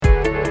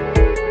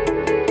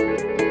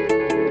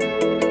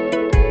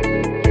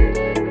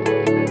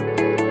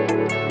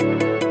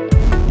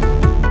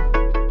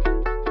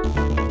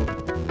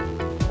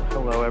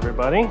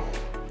everybody.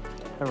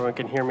 Everyone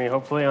can hear me,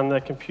 hopefully, on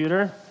the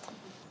computer.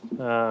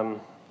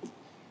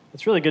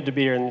 It's really good to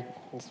be here, and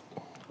it's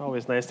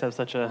always nice to have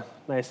such a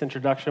nice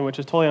introduction, which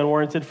is totally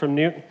unwarranted from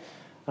Newt.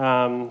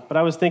 But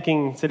I was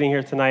thinking, sitting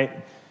here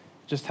tonight,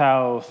 just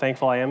how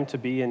thankful I am to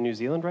be in New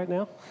Zealand right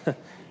now,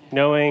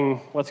 knowing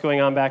what's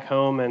going on back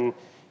home, and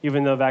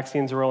even though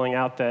vaccines are rolling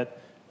out,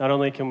 that not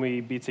only can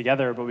we be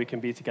together, but we can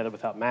be together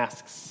without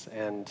masks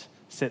and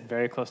sit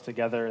very close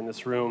together in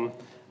this room.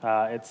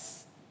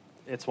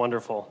 It's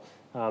wonderful.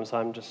 So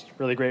I'm just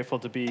really grateful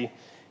to be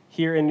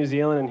here in New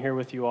Zealand and here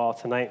with you all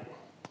tonight.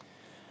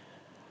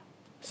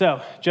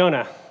 So,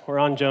 Jonah. We're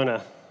on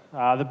Jonah.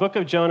 The book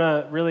of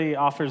Jonah really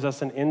offers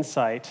us an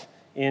insight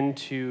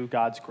into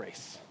God's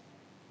grace.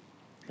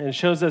 And it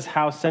shows us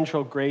how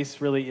central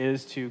grace really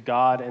is to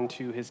God and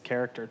to his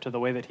character, to the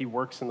way that he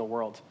works in the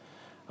world.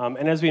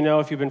 And as we know,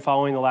 if you've been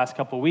following the last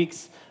couple of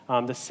weeks,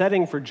 the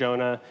setting for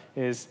Jonah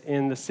is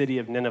in the city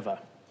of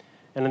Nineveh.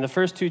 And in the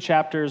first two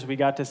chapters, we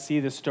got to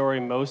see the story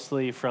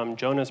mostly from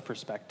Jonah's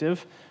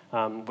perspective,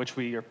 which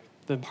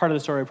the part of the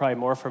story we're probably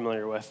more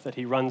familiar with, that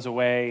he runs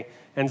away,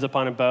 ends up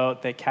on a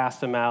boat, they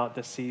cast him out,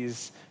 the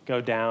seas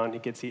go down, he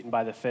gets eaten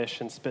by the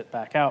fish and spit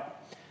back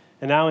out.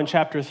 And now in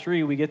chapter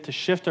 3, we get to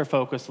shift our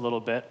focus a little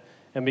bit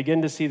and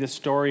begin to see the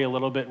story a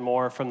little bit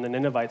more from the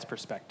Ninevites'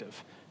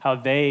 perspective, how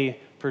they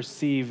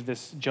perceive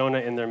this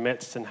Jonah in their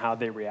midst and how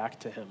they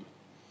react to him.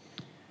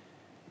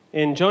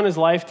 In Jonah's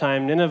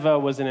lifetime, Nineveh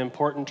was an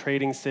important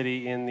trading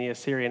city in the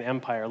Assyrian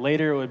Empire.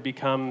 Later, it would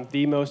become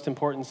the most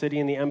important city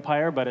in the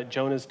empire, but at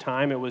Jonah's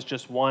time, it was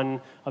just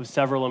one of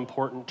several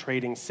important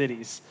trading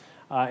cities.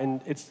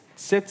 And it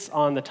sits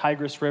on the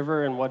Tigris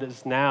River in what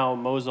is now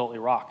Mosul,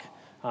 Iraq.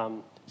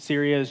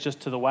 Syria is just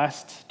to the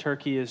west.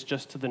 Turkey is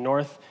just to the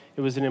north.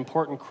 It was an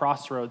important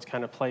crossroads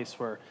kind of place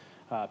where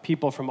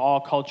people from all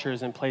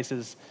cultures and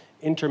places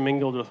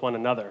intermingled with one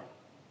another.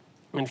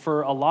 And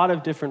for a lot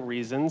of different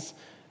reasons,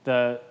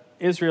 the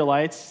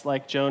Israelites,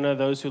 like Jonah,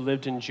 those who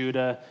lived in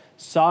Judah,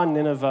 saw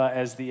Nineveh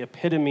as the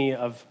epitome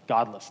of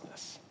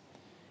godlessness.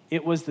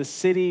 It was the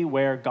city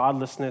where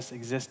godlessness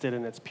existed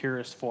in its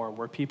purest form,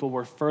 where people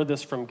were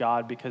furthest from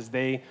God because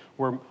they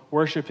were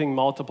worshiping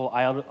multiple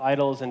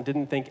idols and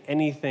didn't think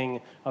anything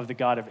of the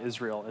God of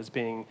Israel as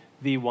being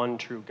the one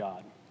true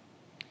God.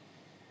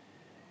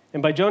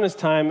 And by Jonah's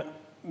time,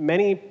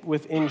 many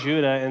within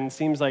Judah, and it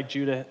seems like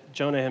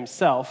Jonah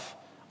himself,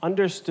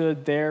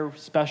 understood their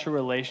special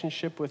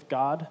relationship with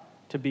God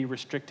to be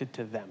restricted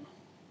to them.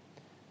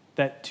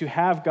 That to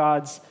have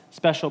God's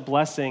special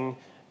blessing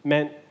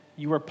meant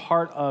you were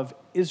part of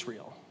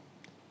Israel.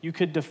 You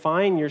could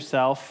define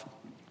yourself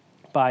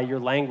by your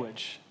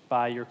language,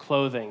 by your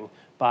clothing,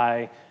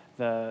 by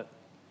the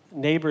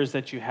neighbors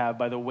that you have,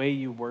 by the way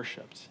you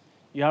worshiped.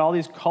 You had all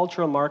these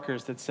cultural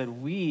markers that said,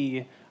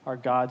 we are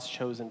God's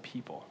chosen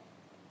people.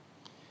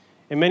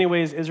 In many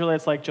ways,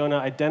 Israelites like Jonah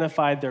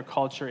identified their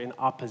culture in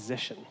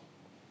opposition.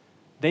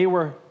 They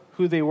were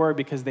who they were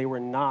because they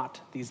were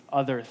not these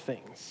other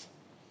things.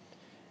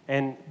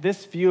 And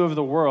this view of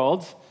the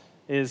world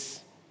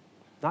is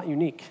not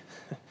unique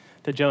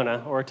to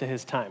Jonah or to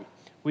his time.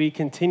 We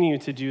continue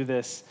to do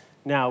this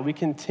now. We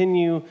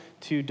continue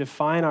to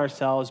define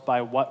ourselves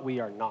by what we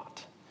are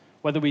not.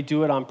 Whether we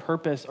do it on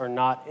purpose or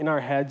not, in our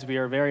heads, we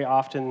are very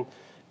often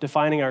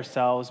defining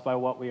ourselves by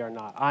what we are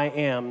not. I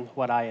am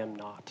what I am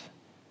not.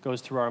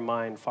 Goes through our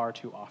mind far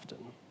too often.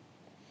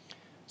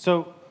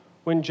 So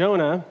when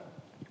Jonah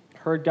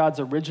heard God's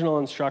original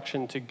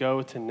instruction to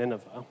go to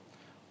Nineveh,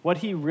 what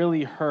he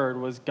really heard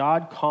was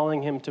God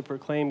calling him to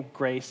proclaim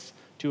grace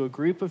to a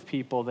group of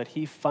people that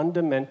he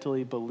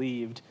fundamentally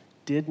believed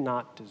did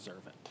not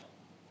deserve it.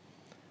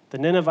 The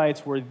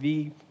Ninevites were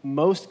the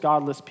most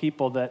godless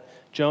people that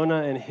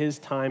Jonah in his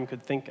time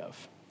could think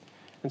of.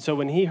 And so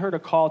when he heard a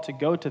call to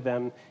go to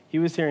them, he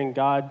was hearing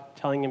God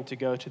telling him to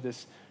go to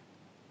this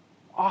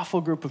awful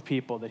group of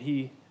people,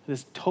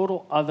 this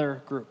total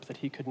other group that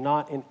he could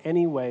not in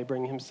any way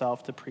bring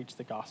himself to preach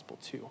the gospel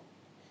to.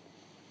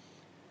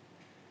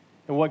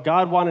 And what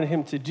God wanted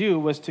him to do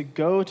was to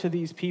go to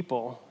these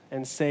people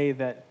and say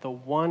that the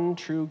one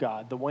true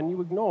God, the one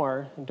you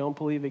ignore and don't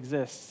believe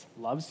exists,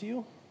 loves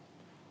you,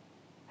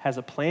 has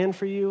a plan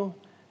for you,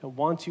 and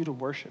wants you to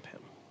worship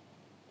him.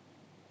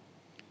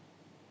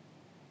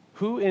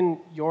 Who in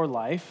your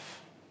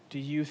life do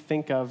you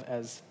think of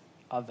as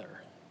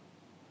other?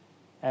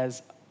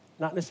 As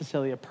not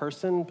necessarily a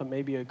person, but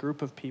maybe a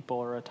group of people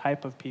or a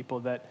type of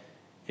people that,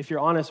 if you're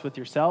honest with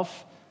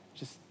yourself,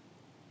 just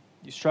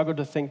you struggle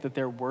to think that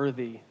they're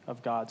worthy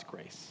of God's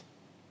grace.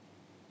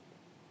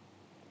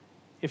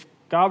 If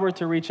God were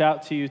to reach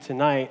out to you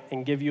tonight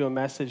and give you a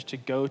message to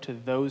go to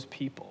those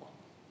people,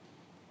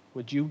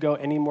 would you go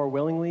any more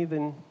willingly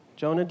than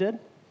Jonah did?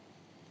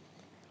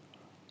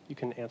 You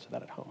can answer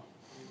that at home.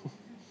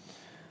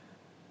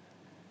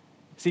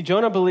 See,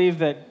 Jonah believed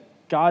that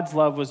God's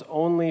love was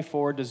only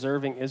for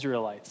deserving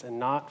Israelites and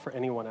not for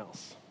anyone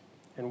else.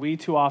 And we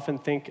too often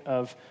think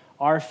of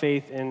our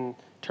faith in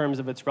terms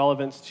of its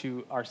relevance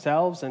to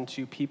ourselves and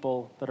to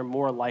people that are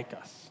more like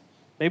us.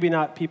 Maybe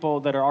not people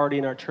that are already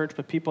in our church,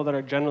 but people that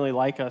are generally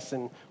like us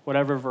in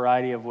whatever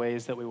variety of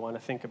ways that we want to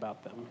think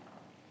about them.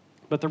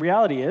 But the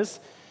reality is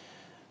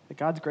that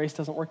God's grace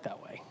doesn't work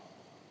that way.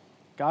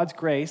 God's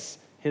grace,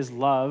 his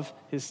love,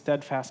 his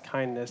steadfast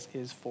kindness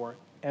is for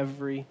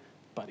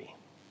everybody.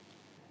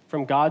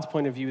 From God's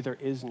point of view, there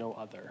is no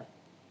other.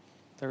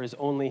 There is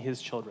only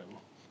his children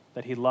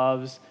that he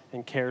loves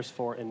and cares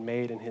for and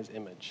made in his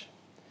image.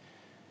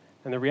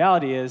 And the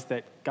reality is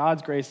that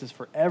God's grace is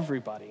for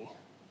everybody,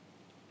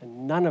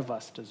 and none of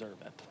us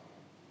deserve it.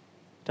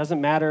 It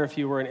doesn't matter if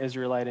you were an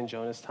Israelite in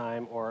Jonah's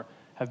time or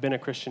have been a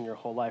Christian your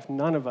whole life.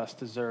 None of us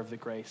deserve the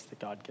grace that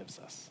God gives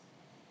us.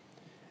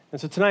 And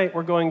so tonight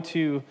we're going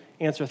to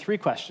answer three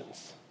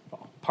questions.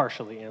 Well,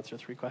 partially answer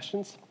three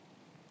questions.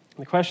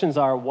 The questions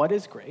are, what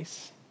is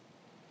grace?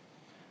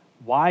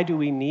 Why do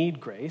we need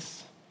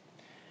grace?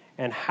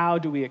 And how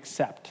do we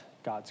accept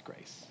God's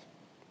grace?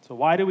 So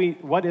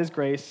what is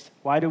grace?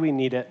 Why do we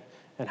need it?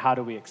 And how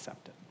do we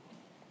accept it?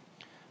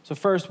 So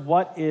first,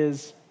 what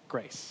is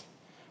grace?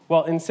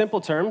 Well, in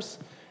simple terms,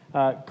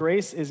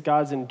 grace is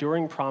God's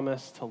enduring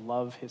promise to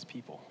love his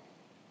people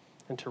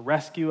and to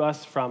rescue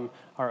us from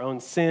our own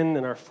sin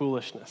and our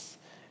foolishness.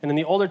 And in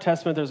the Older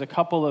Testament, there's a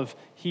couple of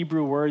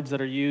Hebrew words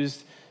that are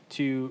used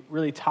to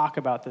really talk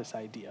about this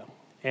idea.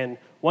 And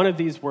one of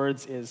these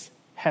words is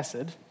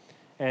hesed.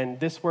 And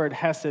this word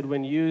hesed,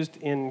 when used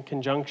in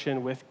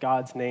conjunction with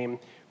God's name,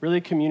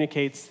 really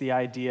communicates the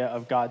idea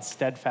of God's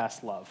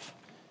steadfast love.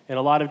 In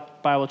a lot of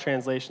Bible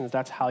translations,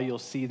 that's how you'll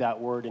see that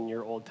word in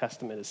your Old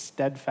Testament, is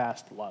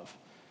steadfast love.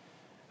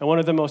 And one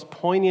of the most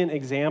poignant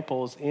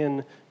examples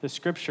in the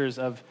scriptures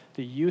of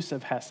the use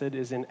of hesed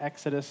is in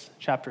Exodus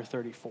chapter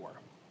 34.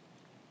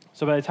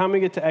 So by the time we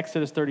get to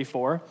Exodus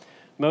 34,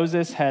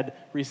 Moses had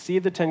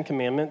received the Ten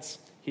Commandments,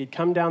 he had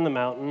come down the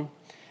mountain,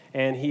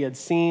 and he had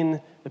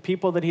seen the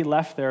people that he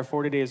left there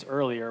 40 days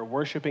earlier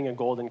worshiping a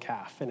golden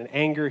calf. And in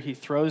anger, he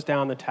throws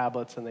down the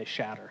tablets and they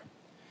shatter.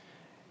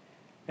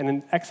 And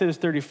in Exodus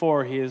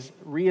 34, he has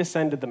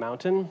reascended the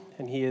mountain,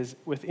 and he is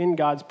within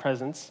God's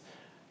presence,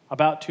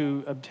 about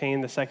to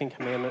obtain the second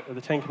commandment, or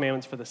the Ten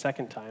Commandments for the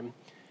second time.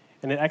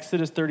 And in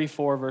Exodus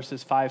 34,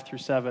 verses 5 through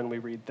 7, we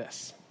read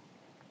this.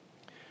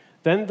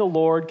 Then the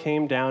Lord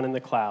came down in the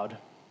cloud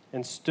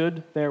and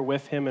stood there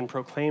with him and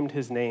proclaimed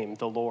his name,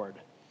 the Lord.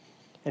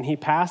 And he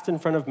passed in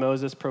front of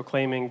Moses,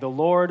 proclaiming, the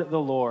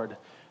Lord,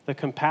 the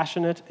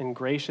compassionate and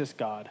gracious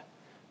God,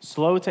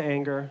 slow to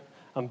anger,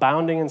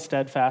 abounding in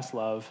steadfast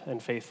love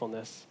and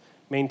faithfulness,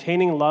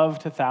 maintaining love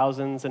to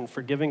thousands and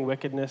forgiving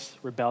wickedness,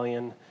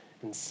 rebellion,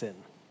 and sin.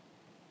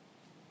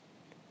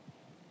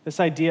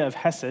 This idea of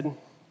hesed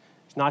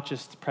is not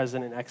just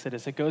present in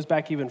Exodus. It goes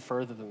back even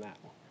further than that.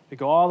 We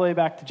go all the way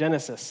back to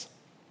Genesis.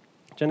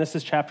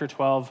 Genesis chapter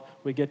 12,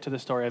 we get to the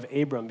story of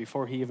Abram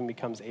before he even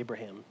becomes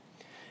Abraham.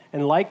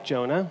 And like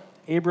Jonah,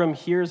 Abram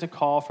hears a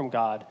call from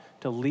God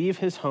to leave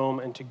his home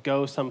and to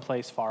go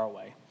someplace far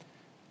away.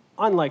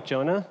 Unlike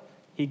Jonah,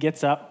 he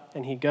gets up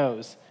and he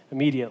goes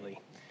immediately.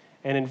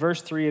 And in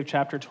verse 3 of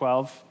chapter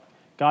 12,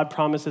 God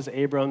promises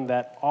Abram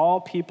that all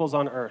peoples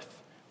on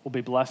earth will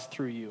be blessed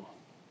through you.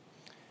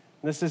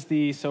 And this is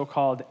the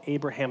so-called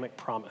Abrahamic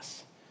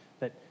promise,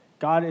 that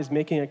God is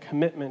making a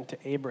commitment to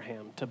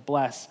Abraham to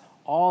bless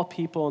all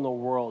people in the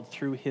world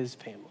through his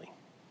family.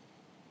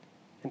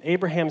 And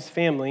Abraham's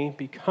family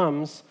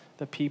becomes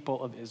the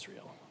people of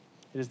Israel.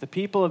 It is the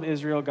people of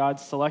Israel,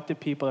 God's selected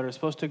people, that are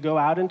supposed to go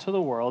out into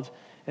the world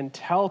and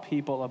tell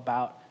people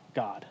about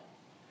God,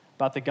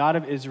 about the God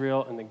of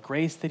Israel and the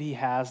grace that he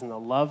has and the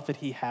love that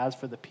he has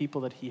for the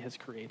people that he has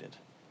created.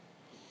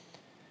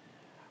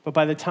 But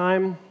by the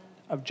time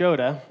of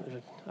Jonah,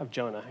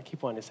 I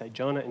keep wanting to say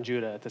Jonah and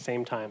Judah at the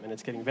same time, and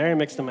it's getting very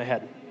mixed in my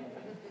head.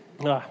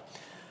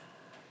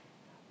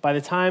 By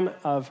the time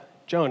of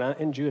Jonah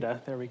and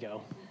Judah, there we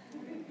go,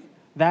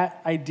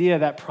 that idea,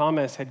 that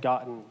promise had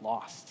gotten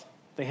lost.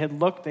 They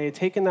had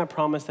taken that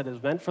promise that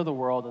is meant for the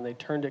world, and they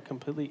turned it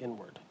completely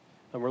inward,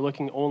 and were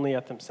looking only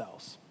at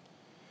themselves.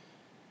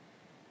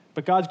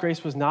 But God's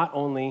grace was not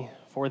only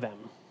for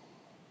them,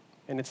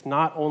 and it's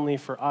not only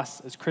for us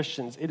as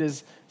Christians. It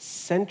is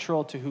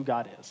central to who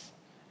God is.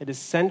 It is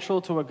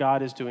central to what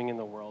God is doing in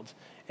the world,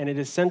 and it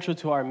is central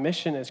to our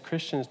mission as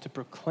Christians to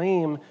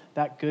proclaim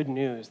that good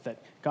news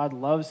that God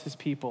loves his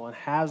people and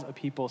has a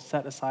people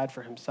set aside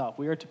for himself.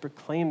 We are to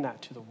proclaim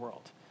that to the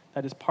world.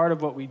 That is part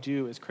of what we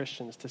do as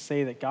Christians, to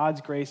say that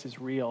God's grace is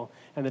real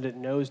and that it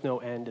knows no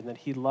end and that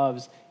he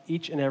loves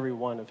each and every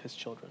one of his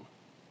children.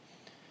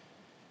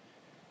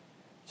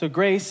 So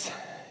grace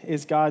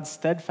is God's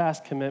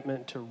steadfast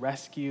commitment to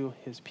rescue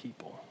his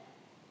people.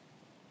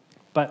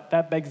 But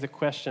that begs the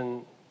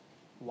question,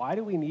 why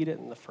do we need it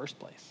in the first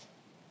place?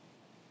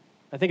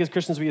 I think as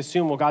Christians we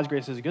assume, well, God's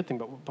grace is a good thing,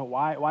 but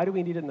why do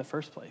we need it in the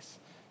first place?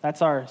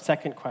 That's our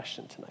second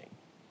question tonight.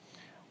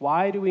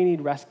 Why do we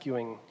need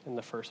rescuing in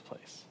the first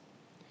place?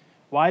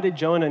 Why did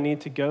Jonah need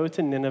to go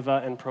to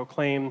Nineveh and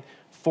proclaim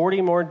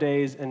 40 more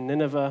days and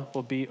Nineveh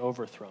will be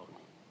overthrown?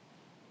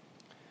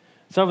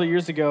 Several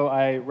years ago,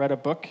 I read a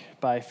book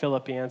by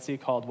Philip Yancey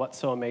called What's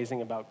So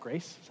Amazing About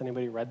Grace. Has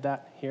anybody read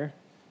that here?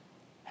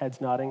 Heads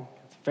nodding.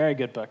 It's a very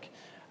good book.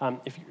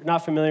 If you're not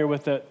familiar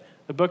with it,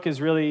 the book is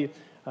really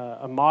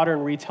a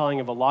modern retelling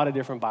of a lot of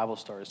different Bible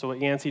stories. So what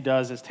Yancey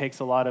does is takes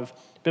a lot of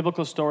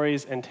biblical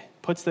stories and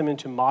puts them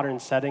into modern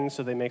settings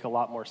so they make a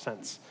lot more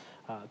sense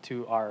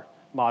to our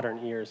modern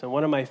ears. And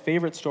one of my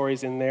favorite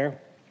stories in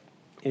there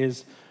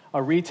is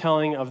a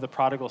retelling of the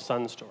prodigal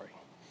son story.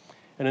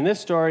 And in this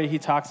story, he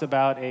talks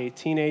about a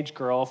teenage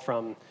girl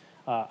from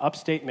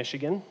upstate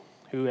Michigan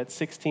who at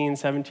 16,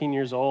 17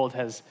 years old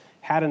has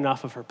had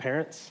enough of her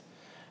parents,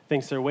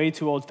 thinks they're way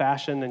too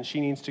old-fashioned, and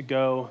she needs to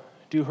go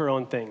do her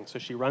own thing. So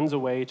she runs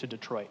away to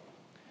Detroit.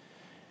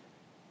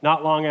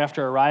 Not long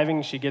after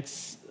arriving, she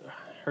gets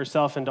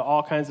herself into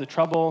all kinds of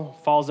trouble,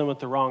 falls in with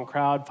the wrong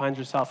crowd, finds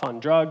herself on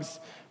drugs,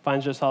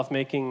 finds herself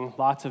making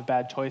lots of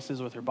bad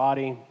choices with her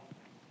body.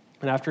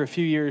 And after a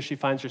few years, she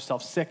finds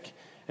herself sick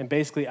and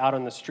basically out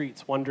on the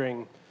streets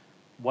wondering,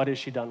 what has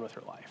she done with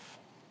her life?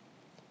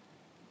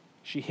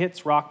 She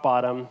hits rock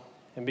bottom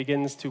and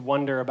begins to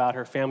wonder about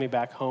her family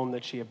back home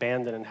that she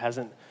abandoned and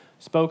hasn't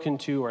spoken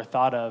to or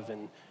thought of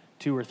in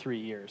 2 or 3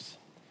 years.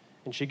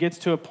 And she gets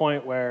to a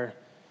point where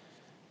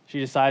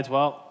she decides,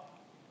 well,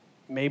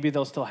 maybe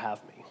they'll still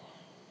have me.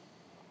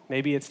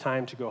 Maybe it's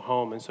time to go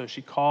home. And so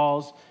she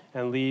calls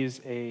and leaves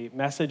a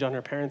message on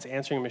her parents'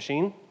 answering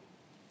machine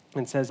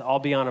and says, I'll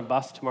be on a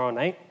bus tomorrow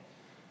night.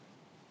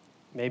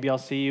 Maybe I'll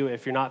see you.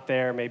 If you're not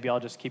there, maybe I'll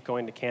just keep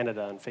going to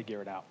Canada and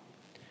figure it out.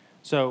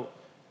 So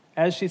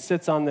as she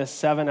sits on this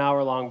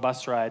 7-hour-long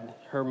bus ride,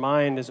 her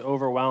mind is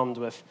overwhelmed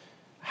with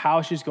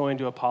how she's going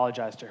to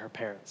apologize to her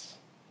parents.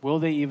 Will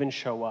they even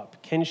show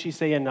up? Can she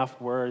say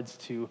enough words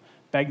to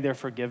beg their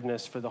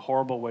forgiveness for the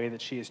horrible way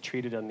that she has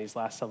treated them these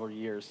last several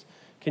years?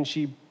 Can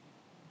she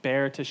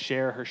bear to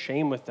share her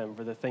shame with them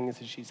for the things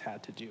that she's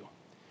had to do?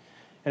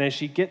 And as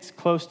she gets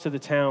close to the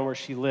town where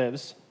she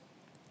lives,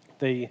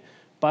 the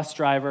bus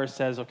driver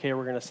says, okay,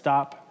 we're going to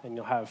stop, and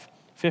you'll have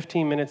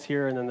 15 minutes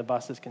here, and then the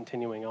bus is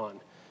continuing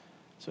on.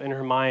 So in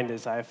her mind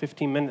is, I have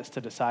 15 minutes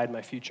to decide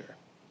my future.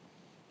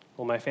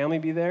 Will my family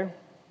be there,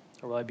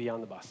 or will I be on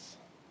the bus?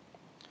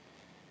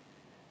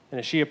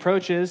 And as she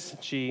approaches,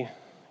 she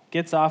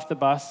gets off the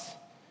bus,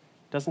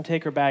 doesn't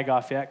take her bag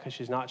off yet because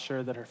she's not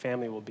sure that her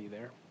family will be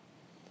there.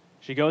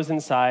 She goes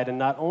inside, and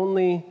not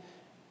only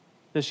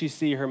does she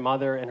see her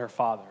mother and her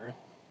father,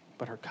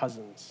 but her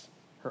cousins,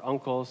 her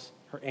uncles,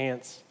 her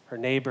aunts, her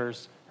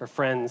neighbors, her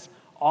friends,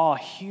 all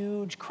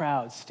huge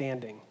crowds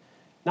standing.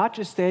 Not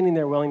just standing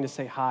there willing to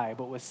say hi,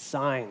 but with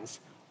signs,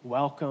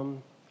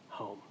 welcome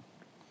home.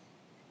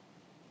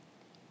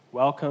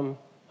 Welcome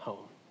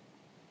home.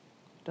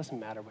 It doesn't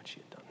matter what she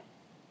had done.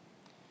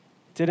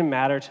 It didn't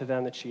matter to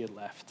them that she had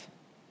left.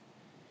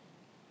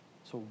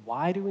 So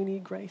why do we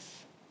need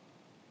grace?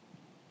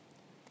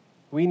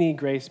 We need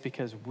grace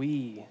because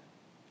we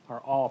are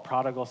all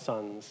prodigal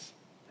sons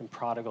and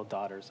prodigal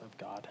daughters of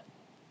God.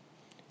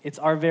 It's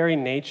our very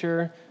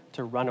nature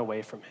to run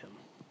away from him,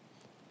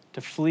 to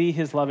flee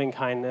his loving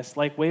kindness.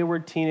 Like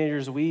wayward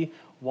teenagers, we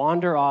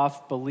wander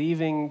off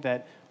believing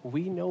that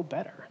we know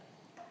better,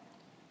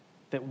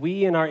 that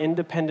we in our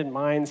independent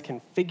minds can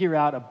figure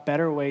out a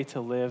better way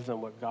to live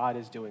than what God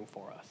is doing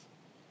for us.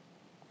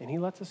 And he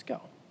lets us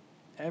go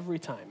every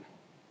time.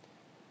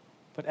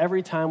 But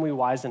every time we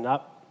wisen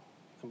up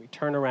and we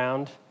turn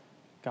around,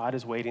 God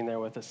is waiting there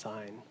with a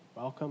sign.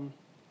 Welcome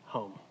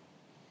home.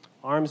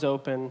 Arms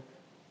open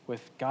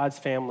with God's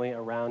family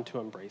around to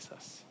embrace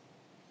us.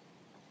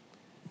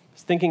 I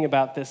was thinking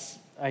about this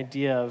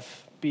idea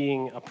of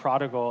being a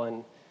prodigal,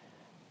 and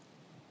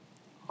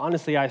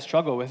honestly, I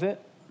struggle with it.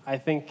 I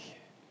think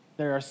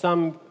there are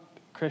some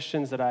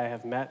Christians that I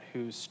have met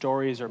whose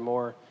stories are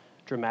more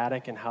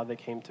dramatic in how they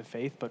came to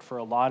faith, but for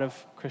a lot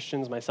of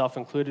Christians, myself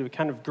included, we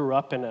kind of grew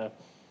up in a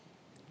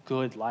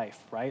good life,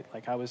 right?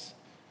 Like I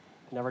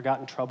never got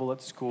in trouble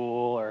at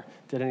school or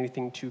did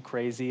anything too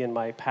crazy, and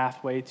my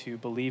pathway to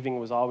believing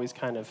was always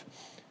kind of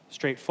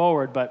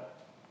straightforward. But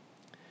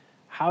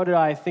how do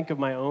I think of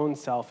my own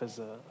self as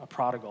a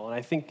prodigal? And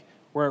I think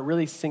where it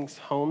really sinks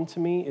home to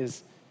me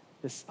is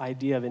this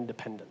idea of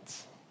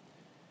independence.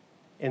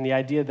 And the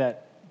idea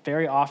that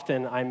very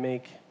often I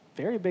make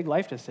very big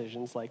life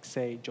decisions, like,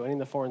 say, joining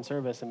the Foreign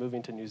Service and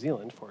moving to New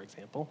Zealand, for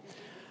example,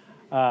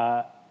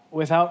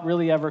 without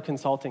really ever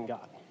consulting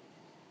God.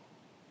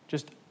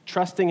 Just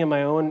trusting in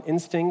my own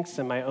instincts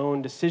and my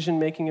own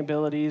decision-making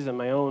abilities and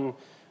my own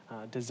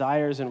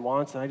desires and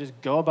wants, and I just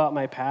go about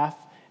my path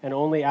and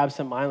only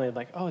absentmindedly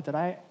like, oh, did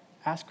I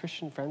ask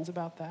Christian friends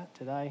about that?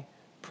 Did I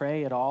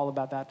pray at all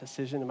about that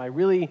decision? Am I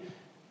really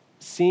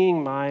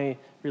seeing my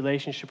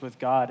relationship with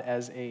God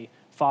as a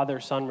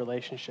father-son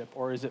relationship,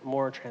 or is it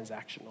more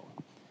transactional?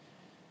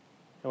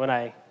 And when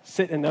I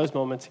sit in those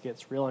moments, it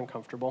gets real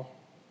uncomfortable.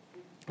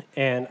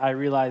 And I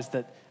realize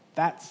that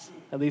that's,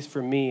 at least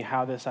for me,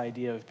 how this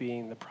idea of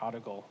being the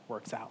prodigal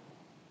works out.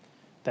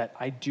 That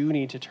I do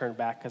need to turn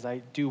back because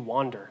I do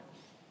wander.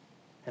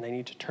 And I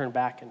need to turn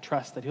back and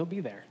trust that he'll be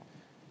there,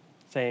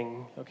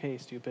 saying, okay,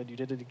 stupid, you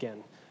did it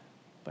again,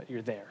 but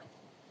you're there.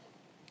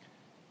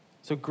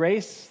 So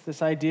grace,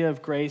 this idea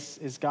of grace,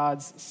 is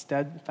God's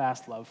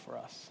steadfast love for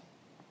us.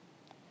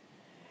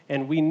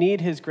 And we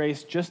need his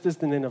grace just as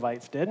the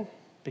Ninevites did,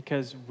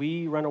 because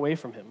we run away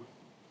from him.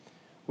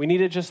 We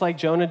need it just like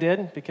Jonah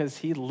did, because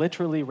he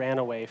literally ran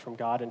away from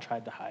God and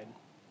tried to hide.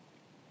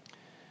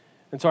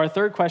 And so our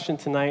third question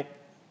tonight,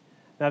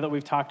 now that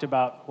we've talked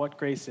about what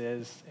grace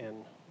is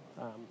and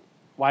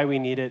why we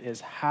need it,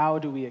 is how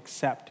do we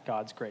accept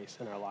God's grace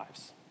in our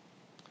lives?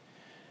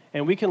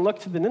 And we can look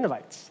to the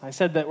Ninevites. I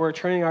said that we're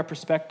turning our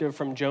perspective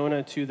from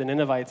Jonah to the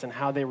Ninevites and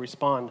how they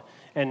respond.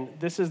 And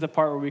this is the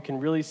part where we can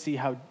really see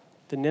how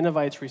the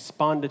Ninevites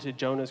responded to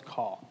Jonah's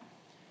call.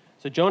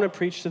 So Jonah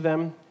preached to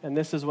them, and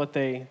this is what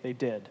they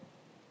did.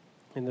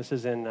 And this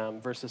is in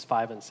verses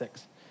 5 and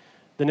 6.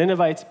 The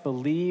Ninevites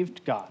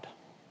believed God.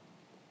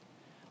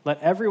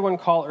 Let everyone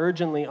call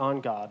urgently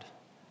on God.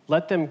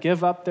 Let them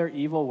give up their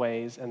evil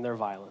ways and their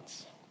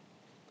violence.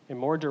 In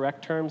more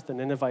direct terms, the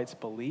Ninevites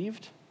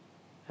believed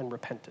and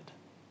repented.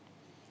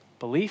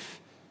 Belief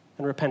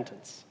and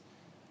repentance.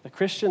 The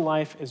Christian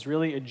life is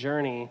really a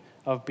journey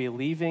of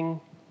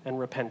believing and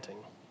repenting.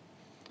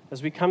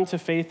 As we come to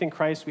faith in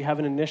Christ, we have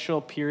an initial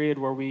period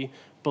where we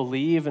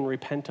believe and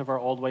repent of our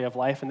old way of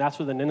life, and that's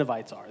where the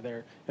Ninevites are.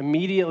 They're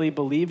immediately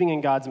believing in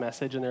God's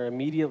message, and they're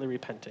immediately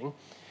repenting.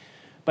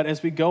 But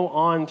as we go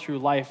on through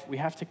life, we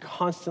have to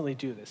constantly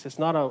do this. It's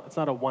not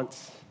a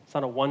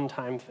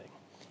one-time thing.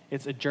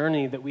 It's a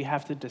journey that we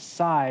have to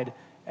decide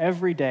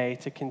every day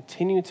to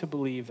continue to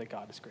believe that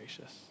God is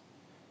gracious,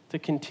 to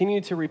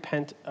continue to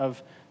repent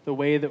of the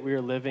way that we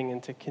are living,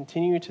 and to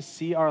continue to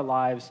see our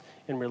lives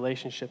in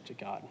relationship to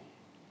God.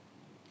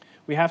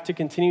 We have to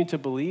continue to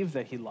believe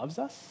that he loves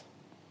us,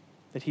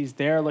 that he's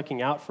there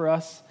looking out for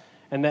us,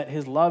 and that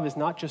his love is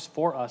not just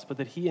for us, but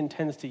that he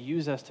intends to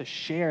use us to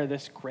share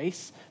this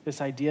grace,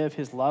 this idea of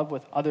his love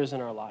with others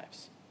in our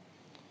lives.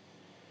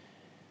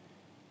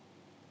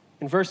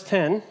 In verse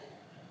 10,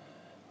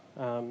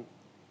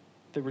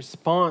 the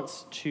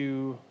response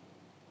to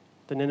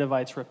the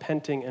Ninevites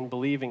repenting and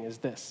believing is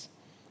this: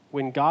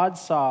 when God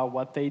saw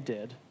what they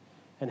did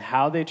and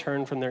how they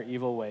turned from their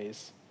evil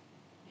ways,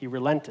 he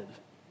relented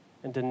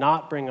and did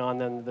not bring on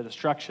them the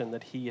destruction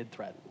that he had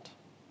threatened.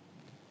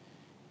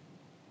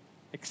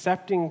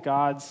 Accepting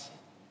God's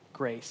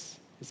grace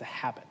is a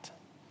habit.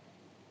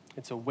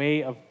 It's a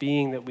way of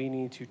being that we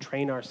need to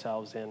train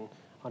ourselves in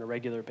on a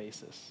regular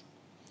basis.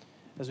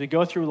 As we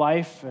go through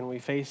life and we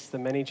face the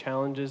many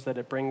challenges that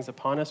it brings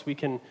upon us, we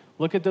can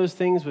look at those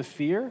things with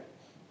fear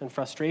and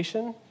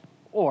frustration,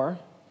 or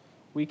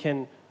we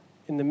can,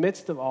 in the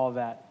midst of all of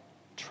that,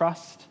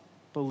 trust,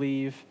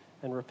 believe,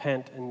 and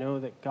repent and know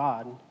that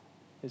God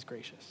is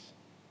gracious,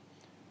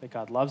 that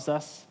God loves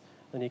us,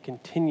 and he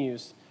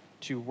continues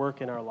to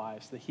work in our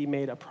lives, that he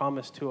made a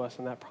promise to us,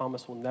 and that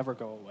promise will never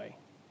go away.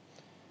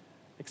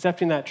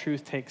 Accepting that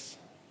truth takes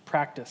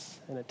practice,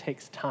 and it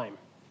takes time.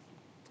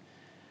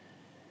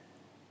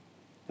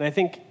 And I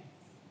think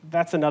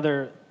that's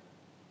another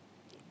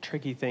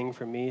tricky thing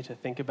for me to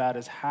think about,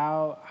 is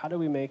how do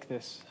we make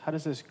this, how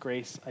does this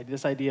grace,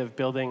 this idea of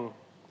building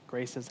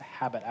grace as a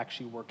habit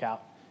actually work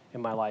out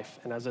in my life?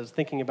 And as I was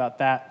thinking about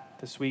that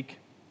this week,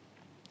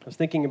 I was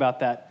thinking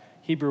about that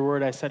Hebrew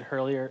word I said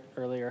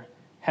earlier,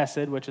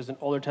 hesed, which is an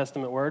Older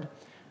Testament word.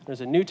 There's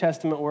a New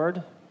Testament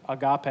word,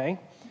 agape,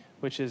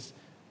 which is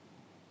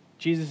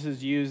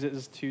Jesus'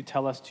 uses to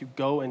tell us to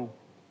go and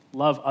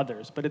love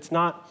others. But it's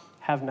not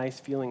have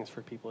nice feelings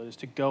for people. It is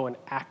to go and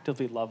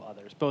actively love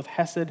others. Both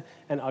hesed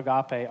and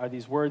agape are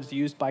these words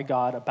used by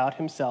God about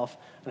himself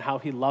and how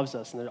he loves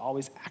us, and they're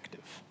always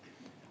active.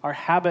 Our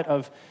habit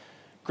of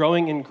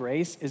growing in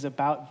grace is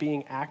about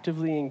being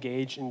actively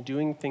engaged in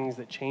doing things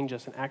that change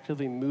us and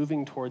actively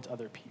moving towards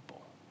other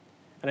people.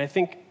 And I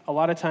think a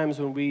lot of times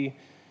when we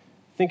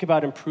think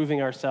about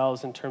improving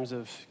ourselves in terms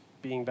of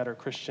being better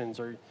Christians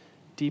or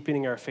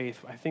deepening our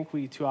faith, I think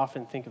we too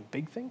often think of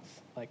big things,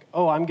 like,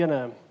 oh, I'm going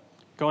to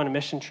go on a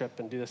mission trip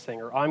and do this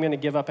thing, or I'm going to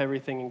give up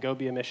everything and go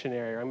be a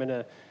missionary, or I'm going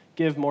to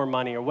give more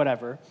money, or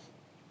whatever,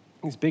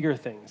 these bigger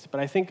things. But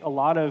I think a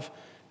lot of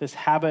this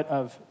habit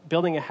of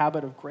building a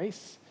habit of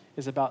grace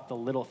is about the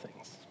little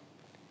things.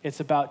 It's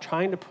about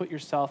trying to put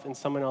yourself in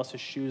someone else's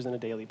shoes on a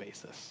daily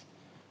basis.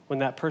 When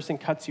that person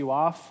cuts you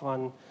off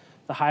on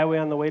the highway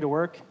on the way to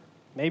work,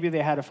 maybe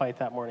they had a fight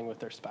that morning with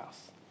their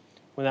spouse.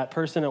 When that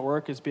person at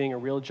work is being a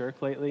real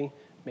jerk lately,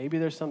 maybe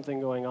there's something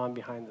going on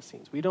behind the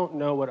scenes. We don't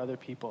know what other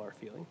people are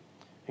feeling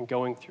and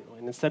going through.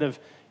 And instead of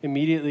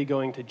immediately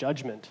going to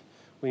judgment,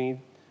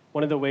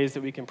 one of the ways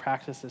that we can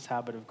practice this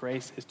habit of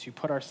grace is to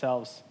put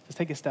ourselves, just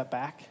take a step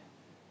back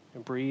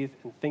and breathe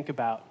and think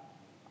about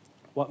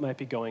what might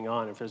be going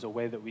on, if there's a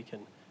way that we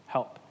can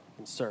help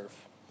and serve.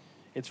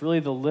 It's really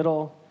the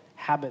little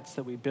habits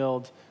that we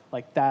build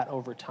like that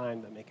over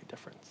time that make a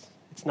difference.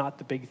 It's not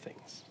the big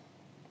things.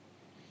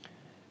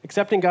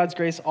 Accepting God's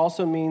grace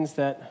also means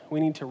that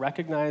we need to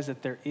recognize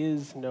that there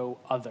is no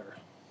other.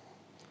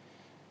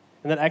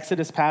 In that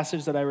Exodus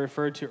passage that I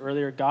referred to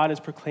earlier, God is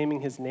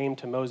proclaiming his name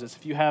to Moses.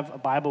 If you have a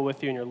Bible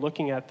with you and you're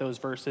looking at those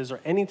verses, or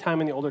any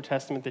time in the Older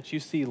Testament that you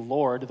see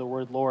Lord, the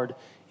word Lord,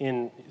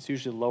 it's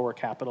usually lower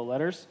capital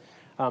letters,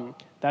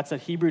 That's a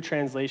Hebrew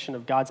translation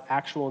of God's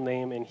actual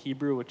name in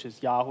Hebrew, which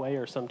is Yahweh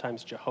or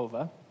sometimes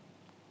Jehovah.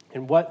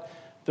 And what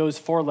those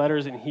 4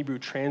 letters in Hebrew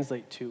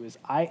translate to is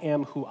I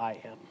am who I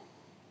am.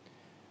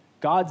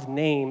 God's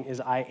name is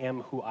I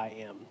am who I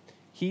am.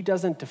 He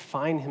doesn't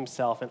define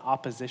himself in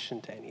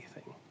opposition to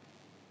anything.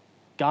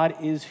 God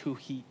is who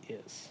he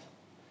is.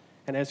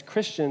 And as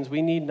Christians,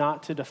 we need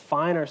not to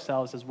define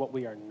ourselves as what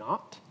we are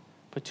not,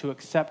 but to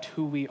accept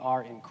who we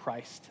are in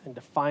Christ and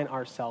define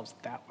ourselves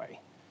that way.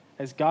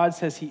 As God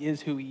says he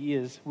is who he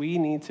is, we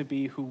need to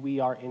be who we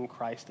are in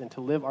Christ and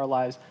to live our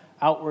lives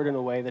outward in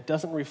a way that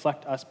doesn't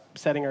reflect us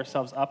setting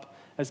ourselves up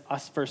as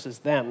us versus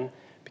them,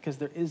 because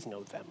there is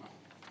no them.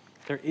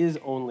 There is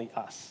only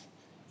us.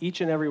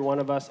 Each and every one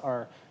of us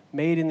are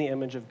made in the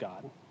image of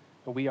God,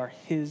 and we are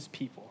his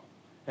people.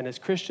 And as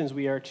Christians,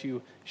 we are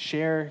to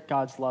share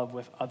God's love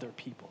with other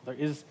people. There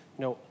is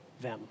no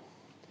them.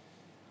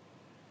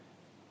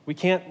 We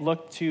can't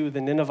look to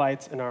the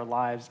Ninevites in our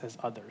lives as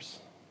others.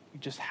 We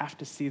just have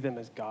to see them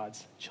as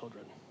God's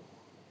children.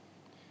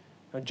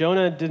 Now,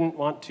 Jonah didn't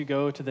want to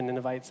go to the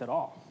Ninevites at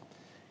all.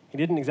 He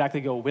didn't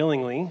exactly go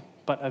willingly,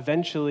 but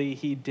eventually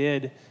he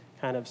did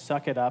kind of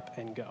suck it up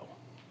and go.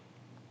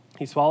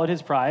 He swallowed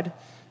his pride,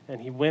 and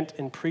he went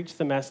and preached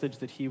the message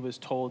that he was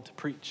told to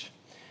preach.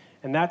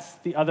 And that's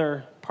the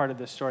other part of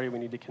this story we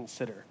need to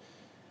consider.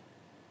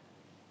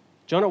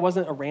 Jonah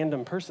wasn't a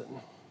random person.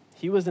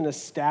 He was an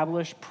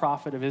established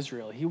prophet of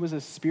Israel. He was a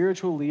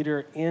spiritual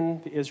leader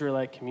in the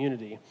Israelite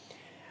community,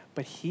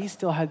 but he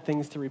still had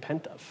things to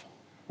repent of.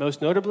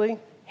 Most notably,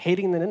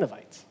 hating the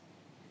Ninevites.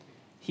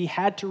 He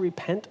had to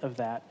repent of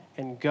that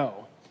and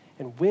go.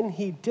 And when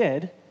he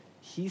did,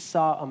 he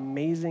saw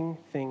amazing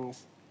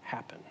things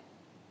happen.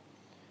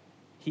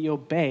 He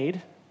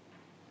obeyed,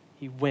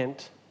 he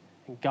went,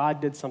 and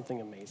God did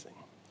something amazing.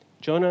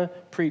 Jonah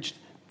preached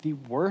the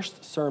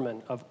worst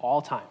sermon of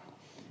all time.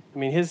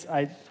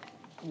 I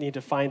need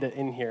to find it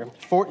in here.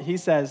 He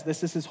says,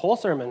 this is his whole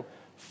sermon,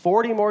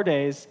 40 more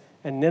days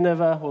and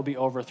Nineveh will be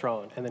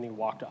overthrown. And then he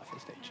walked off the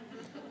stage.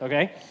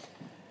 Okay?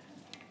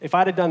 If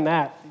I'd have done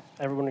that,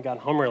 everyone would have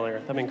gotten home earlier.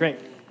 That'd been great.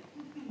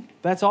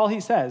 That's all he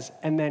says.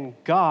 And then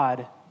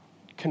God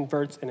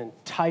converts an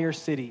entire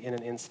city in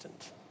an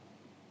instant.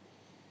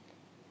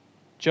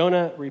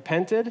 Jonah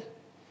repented,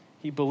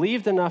 he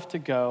believed enough to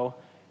go,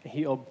 and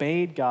he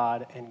obeyed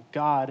God, and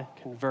God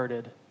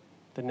converted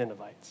the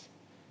Ninevites.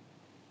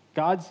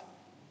 God's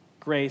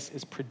grace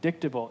is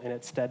predictable in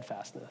its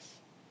steadfastness,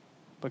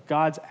 but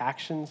God's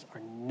actions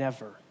are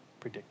never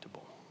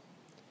predictable.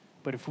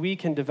 But if we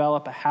can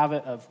develop a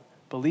habit of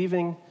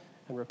believing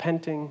and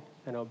repenting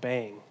and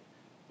obeying,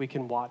 we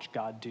can watch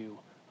God do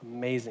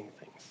amazing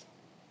things.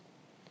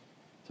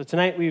 So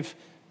tonight we've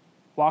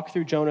walked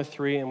through Jonah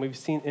 3, and we've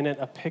seen in it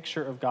a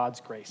picture of God's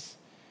grace.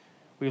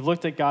 We've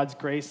looked at God's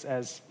grace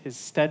as his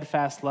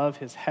steadfast love,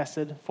 his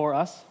hesed for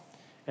us,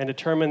 and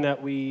determined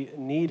that we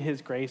need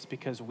his grace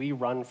because we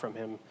run from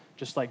him,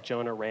 just like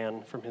Jonah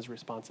ran from his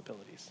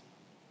responsibilities.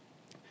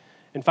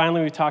 And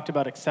finally, we talked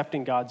about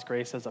accepting God's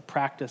grace as a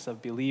practice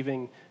of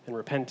believing and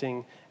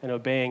repenting and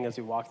obeying as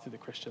we walk through the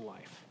Christian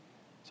life.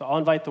 So I'll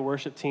invite the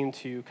worship team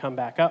to come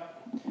back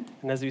up.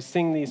 And as we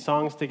sing these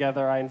songs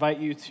together, I invite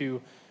you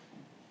to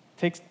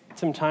take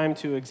some time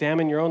to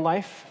examine your own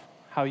life,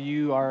 how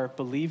you are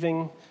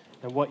believing,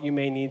 and what you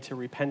may need to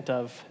repent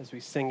of as we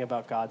sing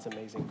about God's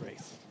amazing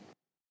grace.